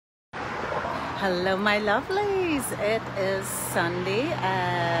Hello my lovelies, it is Sunday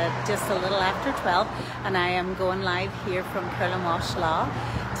just a little after 12 and I am going live here from Wash Law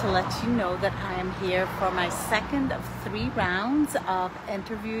to let you know that I am here for my second of 3 rounds of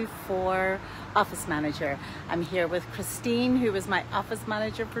interview for office manager. I'm here with Christine, who was my office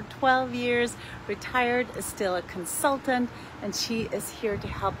manager for 12 years, retired, is still a consultant, and she is here to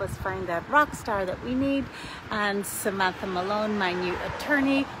help us find that rock star that we need, and Samantha Malone, my new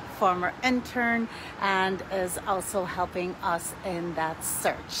attorney, former intern, and is also helping us in that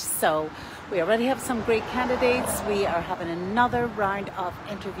search. So we already have some great candidates. We are having another round of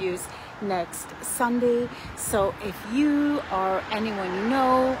interviews next Sunday. So if you or anyone you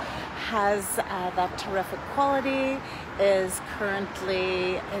know has that terrific quality, is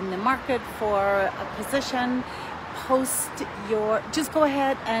currently in the market for a position, just go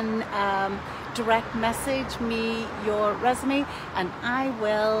ahead and direct message me your resume, and I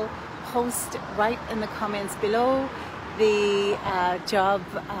will post right in the comments below the job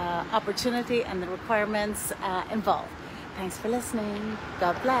opportunity and the requirements involved. Thanks for listening.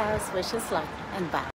 God bless. Wishes luck, and bye.